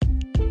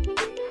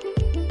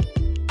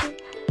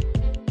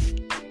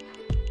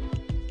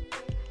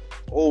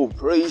Oh,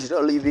 praise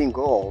the living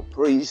God,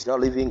 praise the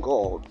living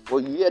God, for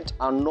yet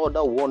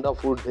another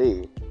wonderful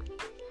day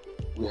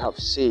we have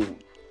seen.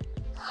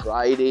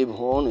 Friday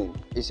morning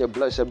is a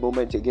blessed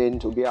moment again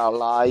to be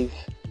alive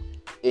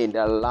in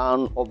the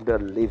land of the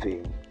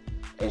living.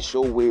 And so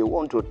we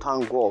want to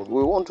thank God.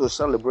 We want to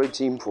celebrate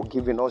Him for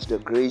giving us the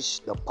grace,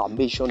 the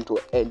permission to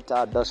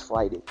enter this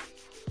Friday.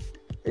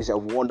 It's a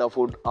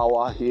wonderful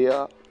hour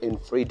here in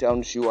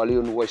Freetown, Sierra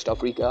Leone, West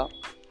Africa.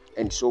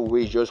 And so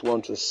we just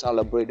want to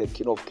celebrate the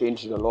King of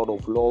Kings, the Lord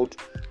of Lords,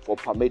 for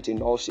permitting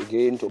us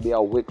again to be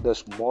awake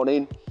this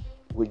morning.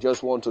 We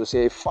just want to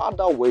say,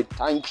 Father, we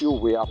thank you,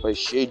 we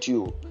appreciate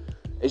you.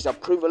 It's a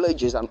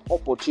privilege, it's an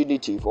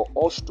opportunity for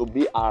us to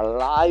be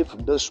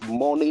alive this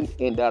morning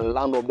in the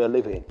land of the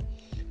living.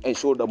 And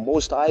so the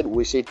Most High,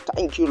 we say,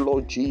 thank you,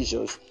 Lord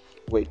Jesus.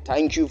 We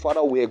thank you,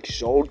 Father. We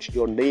exalt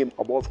your name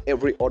above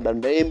every other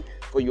name,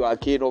 for you are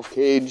King of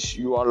Kings,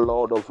 you are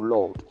Lord of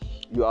Lords.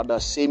 You are the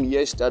same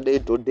yesterday,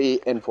 today,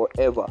 and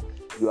forever.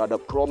 You are the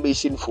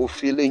promising,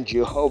 fulfilling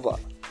Jehovah.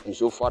 And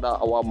so, Father,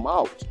 our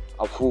mouths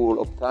are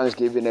full of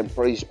thanksgiving and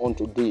praise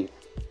unto thee.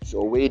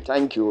 So we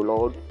thank you,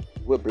 Lord.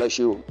 We bless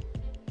you.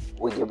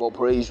 We give you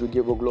praise, we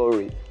give you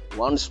glory.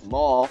 Once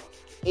more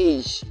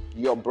is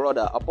your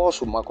brother,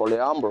 Apostle Macaulay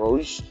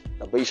Ambrose,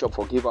 the Bishop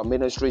for Giver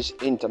Ministries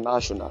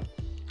International.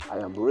 I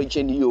am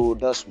reaching you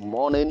this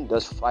morning,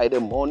 this Friday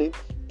morning.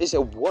 It's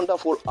a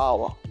wonderful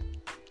hour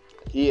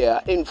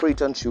here in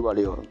Freetown, Sierra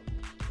Leone.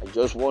 I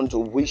just want to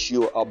wish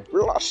you a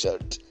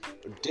blessed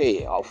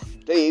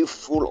day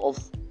full of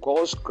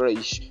God's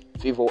grace,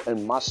 favor,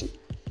 and mercy.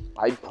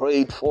 I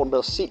prayed for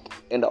the sick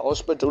in the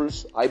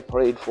hospitals. I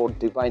prayed for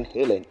divine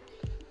healing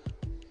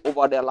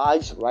over their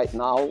lives right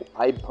now.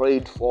 I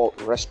prayed for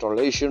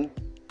restoration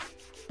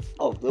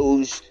of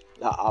those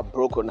that are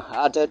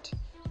brokenhearted.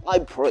 I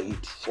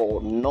prayed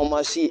for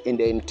normalcy in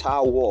the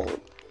entire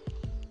world.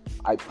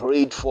 I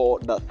prayed for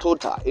the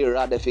total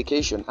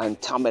eradication and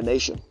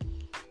termination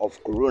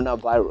of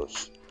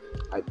coronavirus.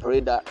 I pray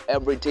that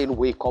everything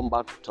will come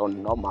back to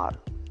normal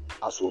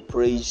as we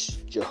praise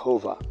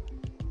Jehovah,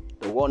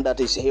 the one that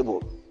is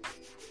able,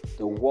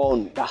 the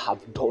one that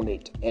have done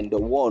it, and the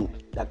one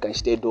that can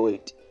still do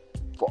it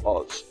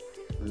for us.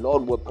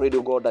 Lord, we pray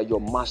to God that your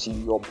mercy,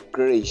 your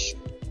grace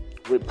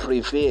will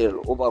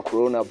prevail over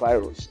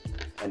coronavirus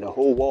and the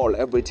whole world.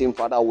 Everything,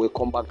 Father, will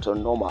come back to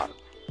normal.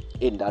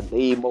 In the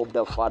name of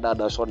the Father,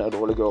 the Son, and the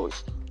Holy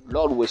Ghost.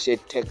 Lord, we say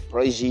take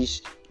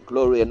praises,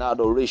 glory, and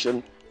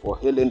adoration for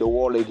healing the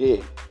world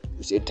again.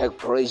 We say take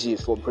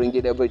praises for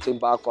bringing everything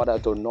back, Father,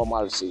 to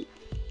normalcy.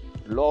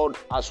 Lord,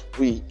 as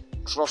we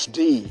trust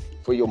thee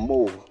for your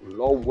move,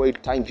 Lord, we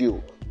thank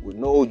you. We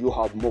know you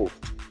have moved.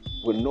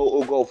 We know,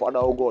 oh God, Father,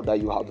 oh God, that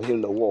you have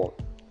healed the world.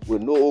 We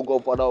know, oh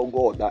God, Father, oh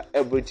God, that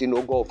everything,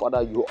 oh God,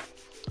 Father, you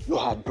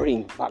have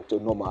bring back to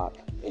normal.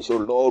 And so,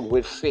 Lord,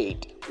 with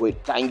faith, we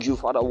thank you,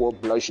 Father, we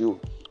bless you.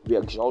 We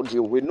exalt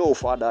you. We know,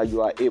 Father,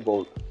 you are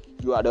able.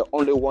 You are the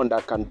only one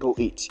that can do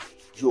it.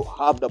 You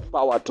have the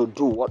power to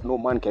do what no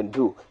man can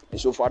do. And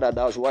so, Father,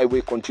 that's why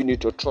we continue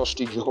to trust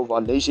in Jehovah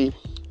Nissi.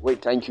 We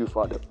thank you,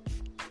 Father.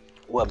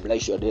 We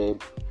bless your name.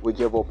 We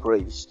give you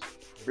praise.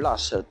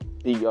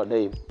 Blessed be your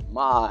name,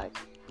 my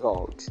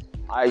God.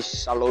 I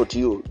salute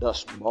you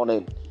this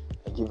morning.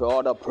 I give you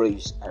all the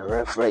praise. I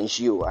reference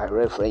you,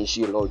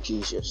 Lord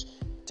Jesus.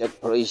 Take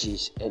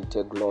praises and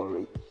take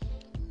glory.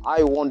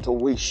 I want to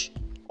wish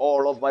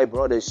all of my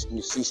brothers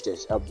and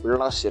sisters a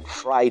blessed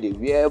Friday,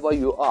 wherever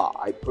you are.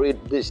 I pray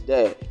this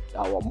day that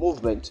our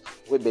movement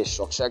will be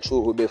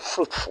successful, will be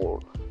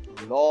fruitful.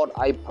 Lord,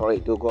 I pray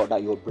to God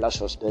that you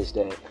bless us this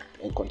day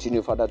and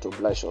continue, Father, to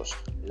bless us.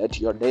 Let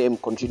your name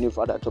continue,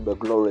 Father, to be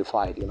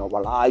glorified in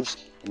our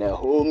lives, in our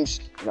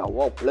homes, in our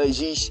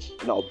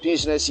workplaces, in our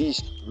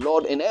businesses.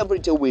 Lord, in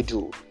everything we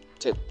do,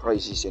 take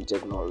praises and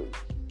take glory.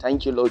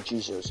 Thank you, Lord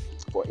Jesus,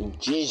 for in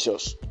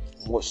Jesus'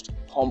 most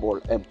humble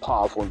and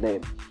powerful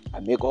name, I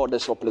make all the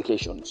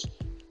supplications.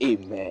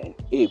 Amen.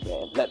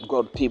 Amen. Let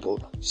God people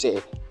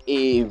say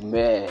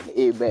amen.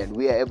 Amen.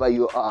 Wherever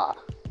you are,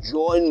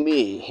 join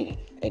me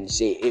and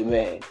say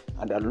amen.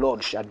 And the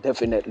Lord shall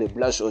definitely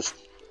bless us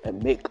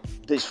and make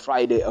this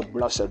Friday a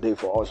blessed day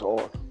for us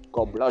all.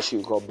 God bless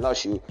you. God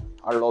bless you.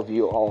 I love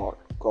you all.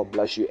 God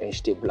bless you and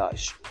stay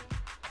blessed.